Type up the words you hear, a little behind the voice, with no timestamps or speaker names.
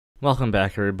Welcome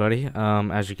back, everybody.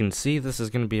 As you can see, this is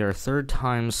going to be our third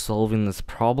time solving this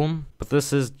problem, but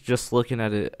this is just looking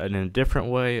at it in a different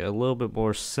way, a little bit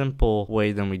more simple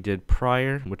way than we did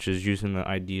prior, which is using the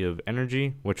idea of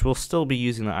energy, which we'll still be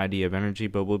using the idea of energy,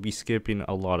 but we'll be skipping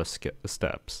a lot of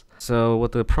steps. So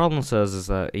what the problem says is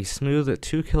that a smooth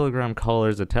 2 kilogram collar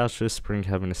is attached to a spring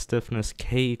having a stiffness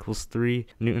K equals 3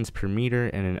 newtons per meter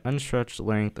and an unstretched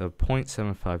length of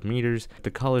 0.75 meters. The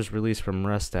collar is released from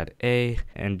rest at A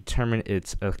and determine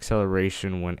its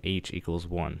acceleration when h equals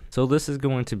 1. So this is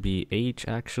going to be h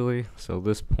actually. So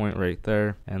this point right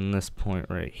there and this point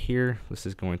right here, this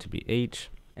is going to be h.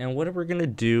 And what we're going to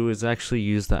do is actually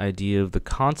use the idea of the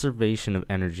conservation of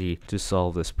energy to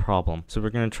solve this problem. So we're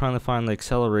going to try to find the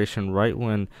acceleration right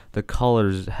when the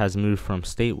collar has moved from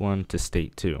state 1 to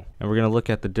state 2. And we're going to look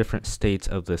at the different states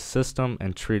of this system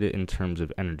and treat it in terms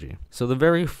of energy. So the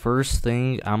very first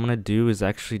thing I'm going to do is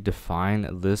actually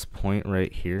define this point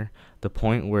right here, the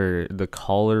point where the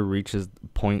collar reaches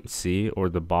point C, or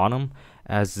the bottom,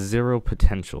 as zero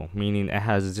potential, meaning it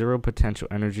has zero potential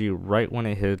energy right when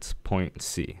it hits point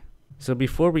C. So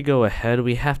before we go ahead,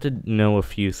 we have to know a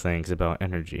few things about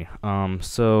energy.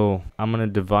 So I'm going to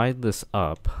divide this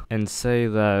up and say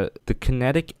that the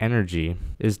kinetic energy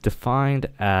is defined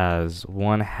as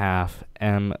 1/2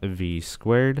 mv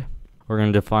squared. We're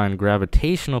going to define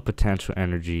gravitational potential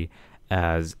energy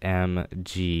as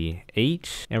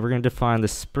mgh, and we're going to define the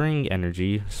spring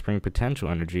potential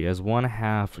energy, as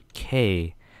 1/2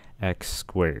 kx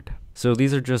squared. So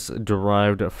these are just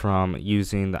derived from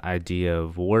using the idea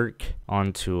of work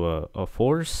onto a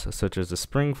force, such as a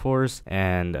spring force,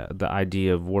 and the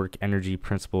idea of work energy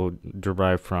principle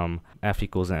derived from F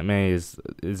equals ma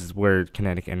is where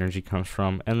kinetic energy comes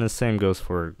from, and the same goes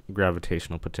for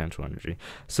gravitational potential energy.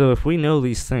 So if we know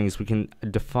these things, we can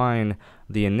define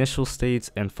the initial states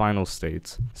and final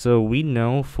states. So we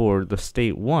know for the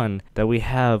state 1 that we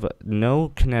have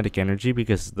no kinetic energy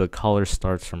because the collar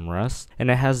starts from rest, and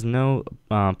it has no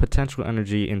potential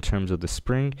energy in terms of the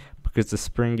spring because the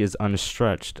spring is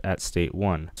unstretched at state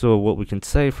 1. So what we can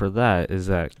say for that is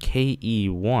that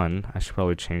KE1, I should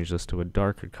probably change this to a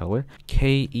darker color,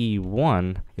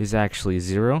 KE1 is actually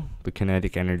 0. The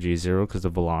kinetic energy is 0 because the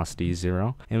velocity is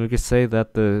 0. And we could say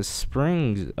that the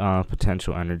spring's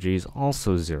potential energy is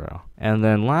also 0. And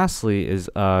then lastly is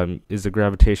the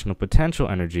gravitational potential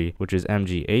energy, which is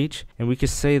mgh, and we could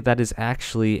say that is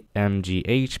actually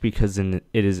mgh because it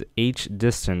is h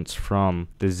distance from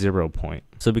the 0 point.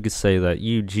 So we could say that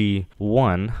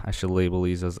UG1, I should label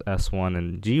these as S1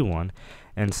 and G1,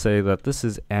 and say that this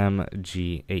is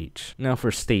mgh. Now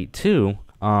for state 2,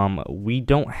 we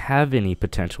don't have any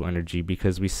potential energy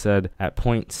because we said at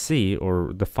point C,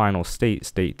 or the final state,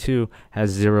 state 2,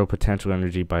 has 0 potential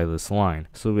energy by this line.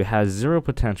 So it has 0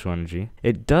 potential energy.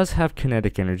 It does have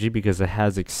kinetic energy because it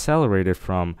has accelerated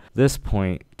from this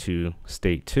point to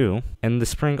state 2. And the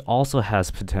spring also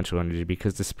has potential energy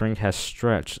because the spring has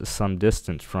stretched some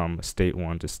distance from state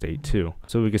 1 to state 2.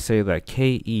 So we could say that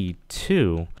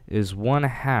KE2 is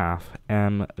 1/2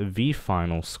 mv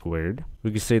final squared.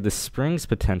 We could say the spring's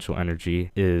potential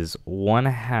energy is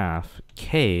 1/2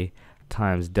 k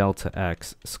times delta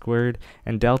x squared,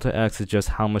 and delta x is just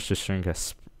how much the string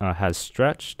has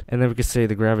stretched. And then we could say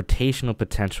the gravitational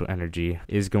potential energy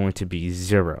is going to be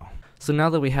 0. So now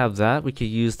that we have that, we could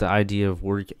use the idea of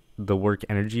the work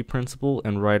energy principle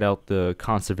and write out the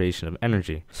conservation of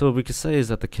energy. So what we could say is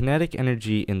that the kinetic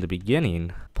energy in the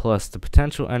beginning plus the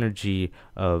potential energy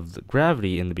of the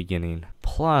gravity in the beginning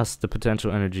plus the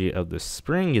potential energy of the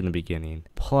spring in the beginning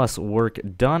plus work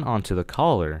done onto the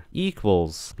collar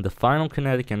equals the final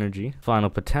kinetic energy, final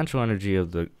potential energy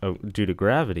of due to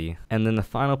gravity, and then the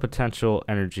final potential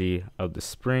energy of the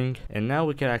spring. And now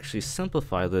we can actually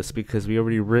simplify this because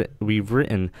we've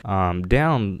written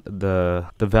down the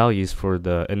values for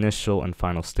the initial and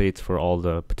final states for all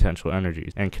the potential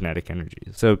energies and kinetic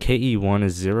energies. So KE1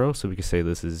 is 0, so we can say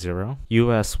this is 0.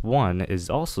 US1 is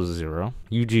also 0.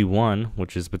 UG1,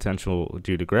 which is potential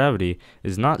due to gravity,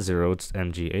 is not 0, it's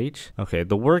mgh. Okay,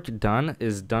 the work done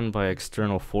is done by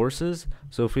external forces.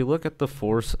 So if we look at the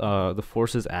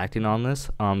forces acting on this,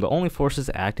 the only forces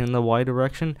acting in the y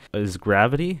direction is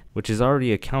gravity, which is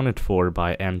already accounted for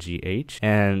by mgh,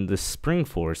 and the spring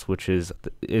force, which is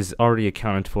already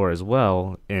accounted for as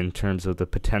well in terms of the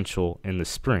potential in the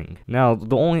spring. Now,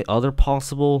 the only other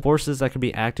possible forces that could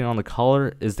be acting on the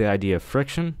collar is the idea of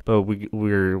friction, but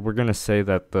we're gonna say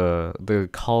that the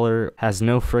collar has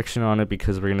no friction on it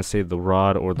because we're gonna say the rod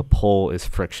rod or the pole is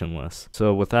frictionless.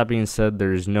 So with that being said,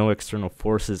 there is no external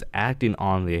forces acting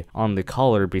on the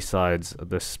collar besides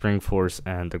the spring force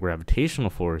and the gravitational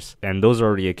force, and those are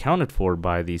already accounted for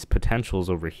by these potentials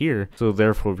over here. So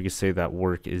therefore we can say that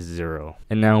work is 0.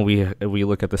 And now we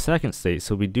look at the second state.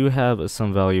 So we do have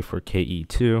some value for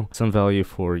KE2, some value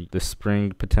for the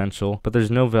spring potential, but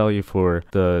there's no value for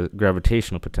the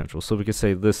gravitational potential. So we could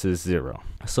say this is 0.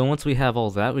 So once we have all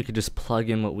that, we could just plug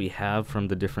in what we have from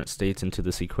the different states into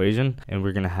this equation, and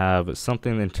we're going to have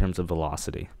something in terms of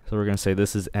velocity. So we're going to say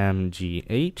this is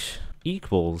mgh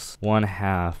equals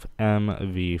 1/2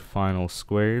 mv final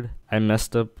squared. I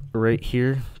messed up right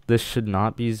here. This should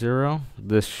not be 0.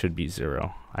 This should be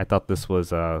 0. I thought this was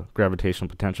gravitational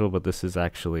potential, but this is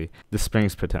actually the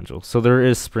spring's potential. So there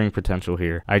is spring potential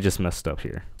here. I just messed up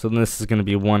here. So then this is going to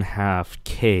be 1/2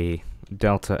 k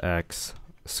delta x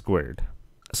squared.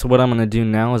 So what I'm going to do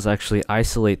now is actually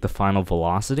isolate the final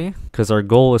velocity, because our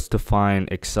goal is to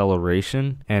find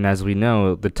acceleration, and as we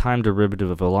know, the time derivative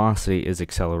of velocity is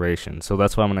acceleration. So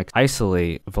that's why I'm going to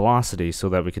isolate velocity so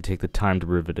that we can take the time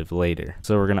derivative later.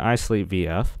 So we're going to isolate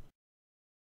VF.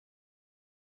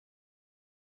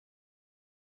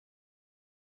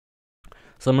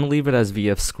 So I'm going to leave it as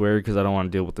VF squared because I don't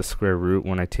want to deal with the square root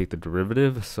when I take the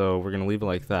derivative. So we're going to leave it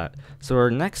like that. So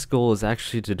our next goal is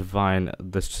actually to define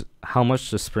this, how much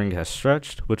the spring has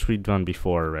stretched, which we've done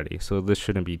before already. So this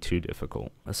shouldn't be too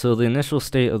difficult. So the initial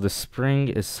state of the spring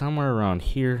is somewhere around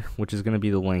here, which is going to be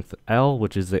the length L,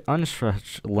 which is the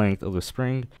unstretched length of the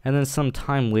spring. And then some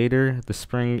time later, the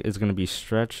spring is going to be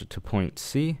stretched to point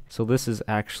C. So this is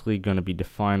actually going to be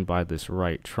defined by this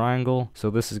right triangle.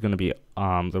 So this is going to be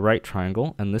the right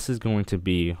triangle, and this is going to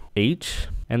be H,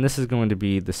 and this is going to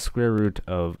be the square root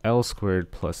of L squared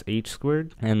plus H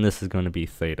squared, and this is going to be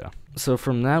theta. So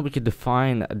from that, we could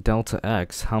define delta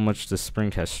x, how much the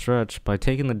spring has stretched, by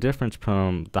taking the difference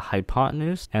from the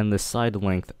hypotenuse and the side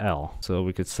length L. So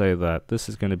we could say that this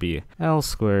is going to be L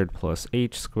squared plus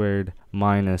H squared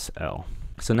minus L.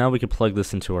 So now we can plug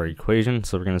this into our equation.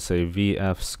 So we're going to say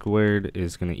VF squared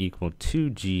is going to equal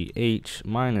 2GH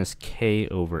minus K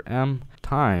over M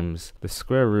times the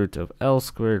square root of L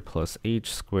squared plus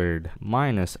H squared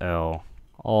minus L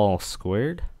all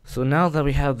squared. So now that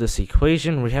we have this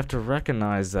equation, we have to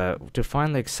recognize that to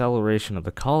find the acceleration of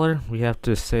the collar, we have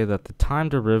to say that the time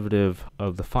derivative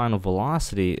of the final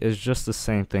velocity is just the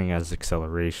same thing as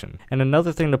acceleration. And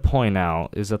another thing to point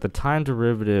out is that the time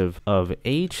derivative of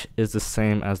h is the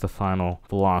same as the final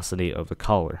velocity of the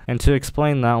collar. And to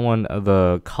explain that one,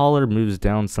 the collar moves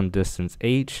down some distance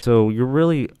h, so you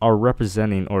really are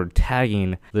representing or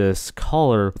tagging this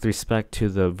collar with respect to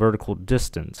the vertical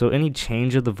distance. So any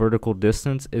change of the vertical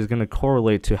distance is going to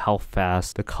correlate to how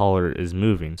fast the collar is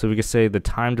moving. So we could say the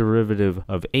time derivative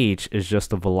of h is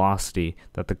just the velocity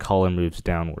that the collar moves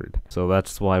downward. So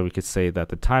that's why we could say that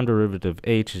the time derivative of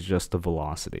h is just the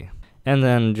velocity. And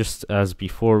then just as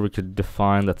before, we could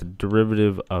define that the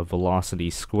derivative of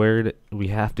velocity squared, we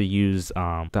have to use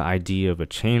the idea of a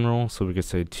chain rule. So we could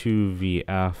say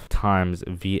 2vf times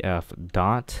vf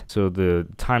dot. So the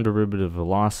time derivative of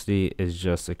velocity is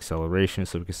just acceleration.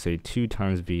 So we could say 2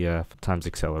 times vf times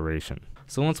acceleration.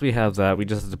 So once we have that, we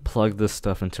just have to plug this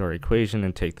stuff into our equation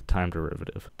and take the time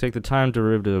derivative. Take the time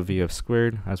derivative of vf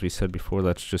squared, as we said before,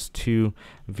 that's just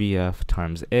 2vf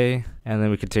times a, and then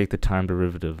we could take the time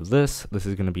derivative of this. This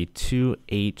is going to be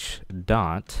 2h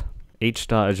dot. H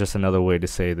dot is just another way to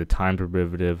say the time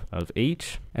derivative of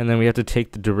h. And then we have to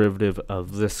take the derivative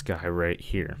of this guy right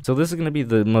here. So this is going to be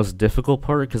the most difficult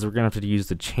part because we're going to have to use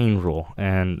the chain rule.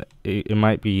 And it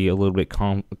might be a little bit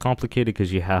complicated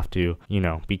because you have to,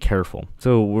 be careful.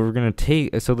 So we're going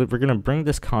to bring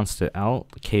this constant out,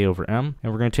 k over m,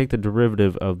 and we're going to take the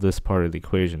derivative of this part of the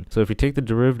equation. So if we take the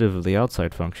derivative of the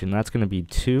outside function, that's going to be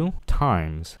 2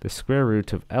 times the square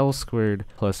root of L squared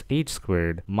plus H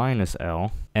squared minus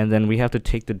L. And then we have to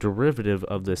take the derivative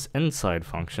of this inside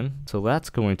function. So that's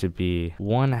going to be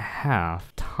 1/2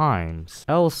 times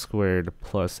L squared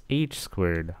plus H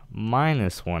squared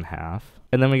minus 1/2.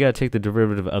 And then we got to take the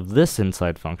derivative of this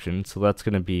inside function. So that's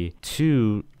going to be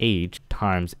 2h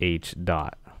times h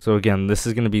dot. So again, this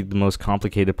is going to be the most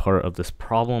complicated part of this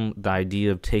problem, the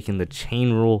idea of taking the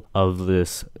chain rule of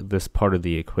this part of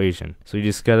the equation. So you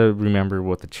just got to remember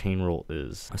what the chain rule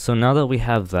is. So now that we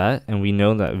have that, and we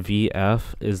know that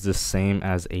VF is the same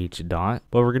as H dot,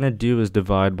 what we're going to do is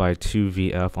divide by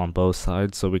 2VF on both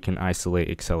sides so we can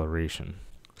isolate acceleration.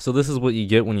 So this is what you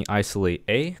get when you isolate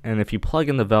A, and if you plug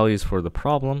in the values for the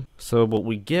problem, so what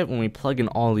we get when we plug in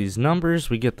all these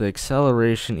numbers, we get the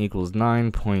acceleration equals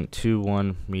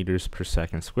 9.21 meters per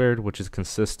second squared, which is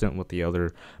consistent with the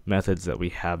other methods that we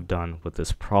have done with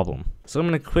this problem. So I'm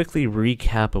going to quickly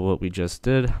recap of what we just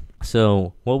did.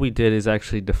 So what we did is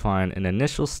actually define an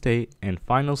initial state and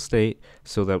final state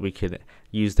so that we could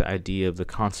use the idea of the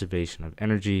conservation of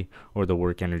energy or the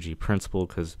work energy principle,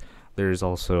 because there's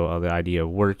also the idea of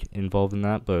work involved in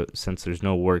that, but since there's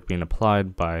no work being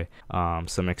applied by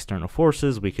some external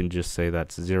forces, we can just say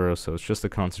that's zero, so it's just the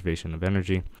conservation of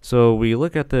energy. So we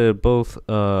look at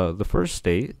the first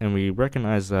state, and we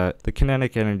recognize that the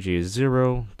kinetic energy is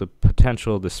zero, the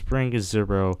potential of the spring is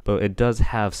zero, but it does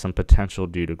have some potential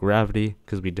due to gravity,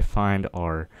 because we defined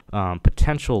our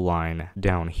potential line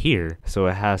down here, so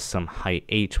it has some height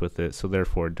h with it, so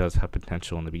therefore it does have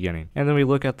potential in the beginning. And then we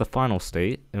look at the final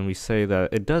state, and we say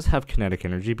that it does have kinetic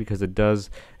energy because it does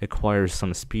acquire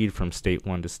some speed from state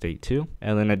 1 to state 2,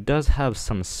 and then it does have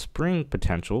some spring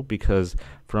potential because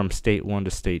from state 1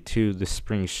 to state 2 the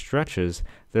spring stretches,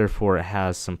 therefore it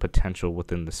has some potential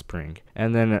within the spring.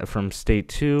 And then from state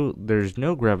 2 there's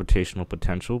no gravitational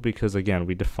potential because again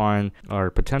we define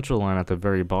our potential line at the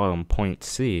very bottom, point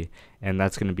C, and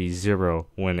that's going to be 0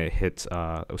 when it hits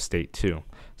state 2.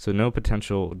 So no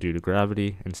potential due to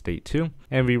gravity in state 2.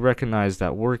 And we recognize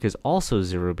that work is also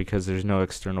 0 because there's no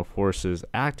external forces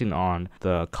acting on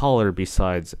the collar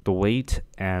besides the weight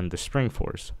and the spring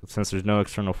force. Since there's no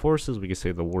external forces, we can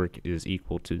say the work is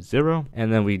equal to 0.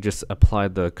 And then we just apply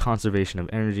the conservation of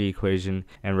energy equation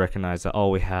and recognize that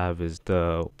all we have is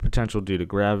the potential due to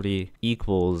gravity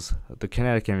equals the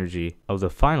kinetic energy of the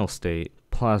final state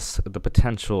plus the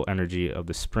potential energy of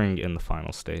the spring in the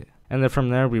final state. And then from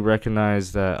there we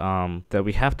recognize that that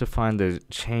we have to find the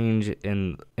change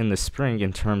in the spring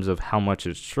in terms of how much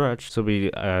it's stretched. So we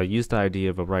use the idea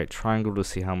of a right triangle to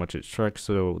see how much it's stretched.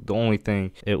 So the only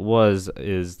thing it was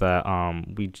is that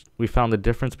we found the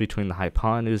difference between the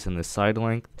hypotenuse and the side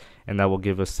length, and that will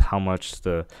give us how much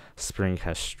the spring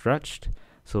has stretched.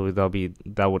 So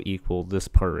that would equal this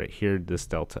part right here, this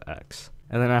delta x.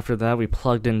 And then after that, we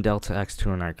plugged in delta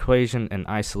x2 in our equation and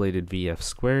isolated vf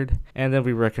squared. And then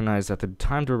we recognize that the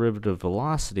time derivative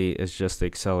velocity is just the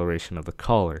acceleration of the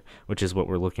collar, which is what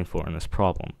we're looking for in this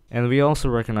problem. And we also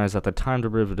recognize that the time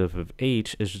derivative of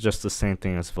h is just the same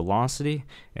thing as velocity,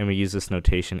 and we use this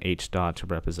notation h dot to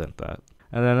represent that.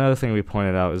 And then another thing we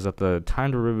pointed out is that the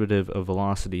time derivative of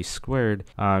velocity squared,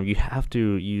 you have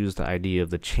to use the idea of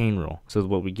the chain rule. So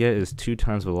what we get is 2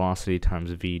 times velocity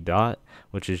times v dot,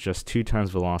 which is just 2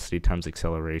 times velocity times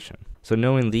acceleration. So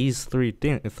knowing these three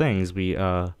things, we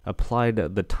applied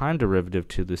the time derivative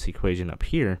to this equation up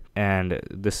here, and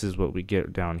this is what we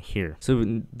get down here.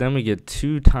 So then we get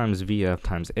 2 times vf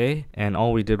times a, and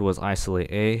all we did was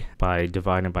isolate a by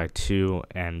dividing by 2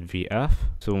 and vf.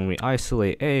 So when we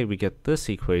isolate a, we get this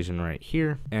equation right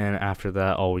here, and after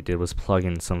that all we did was plug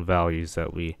in some values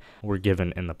that we were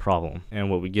given in the problem. And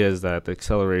what we get is that the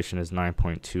acceleration is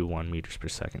 9.21 meters per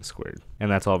second squared. And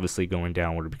that's obviously going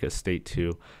downward because state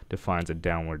 2 defines a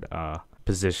downward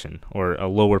position, or a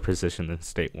lower position than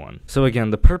state 1. So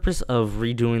again, the purpose of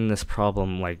redoing this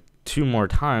problem like 2 more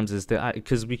times is that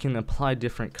because we can apply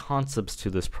different concepts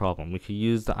to this problem. We could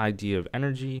use the idea of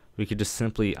energy, we could just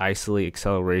simply isolate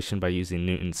acceleration by using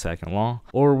Newton's second law,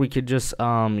 or we could just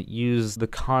use the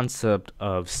concept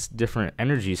of different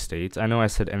energy states. I know I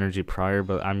said energy prior,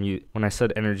 but when I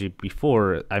said energy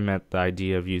before, I meant the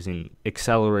idea of using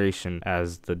acceleration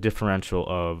as the differential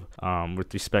of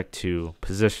with respect to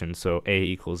position. So A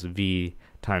equals V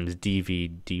times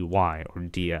dv dy or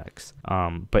dx.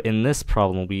 But in this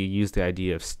problem we use the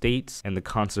idea of states and the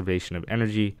conservation of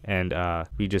energy, and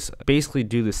we just basically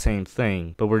do the same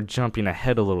thing, but we're jumping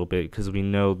ahead a little bit because we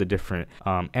know the different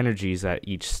energies at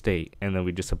each state, and then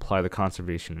we just apply the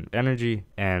conservation of energy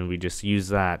and we just use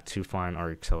that to find our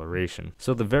acceleration.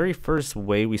 So the very first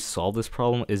way we solve this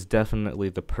problem is definitely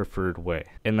the preferred way,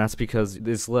 and that's because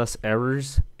there's less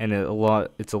errors and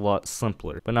it's a lot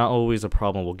simpler, but not always a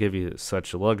problem will give you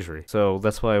such a luxury. So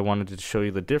that's why I wanted to show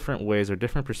you the different ways or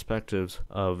different perspectives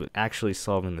of actually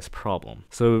solving this problem.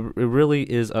 So it really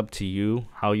is up to you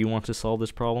how you want to solve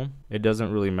this problem. It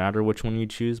doesn't really matter which one you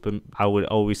choose, but I would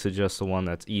always suggest the one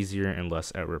that's easier and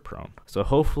less error prone. So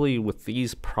hopefully with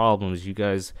these problems you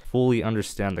guys fully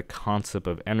understand the concept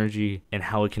of energy and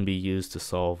how it can be used to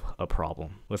solve a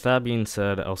problem. With that being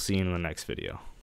said, I'll see you in the next video.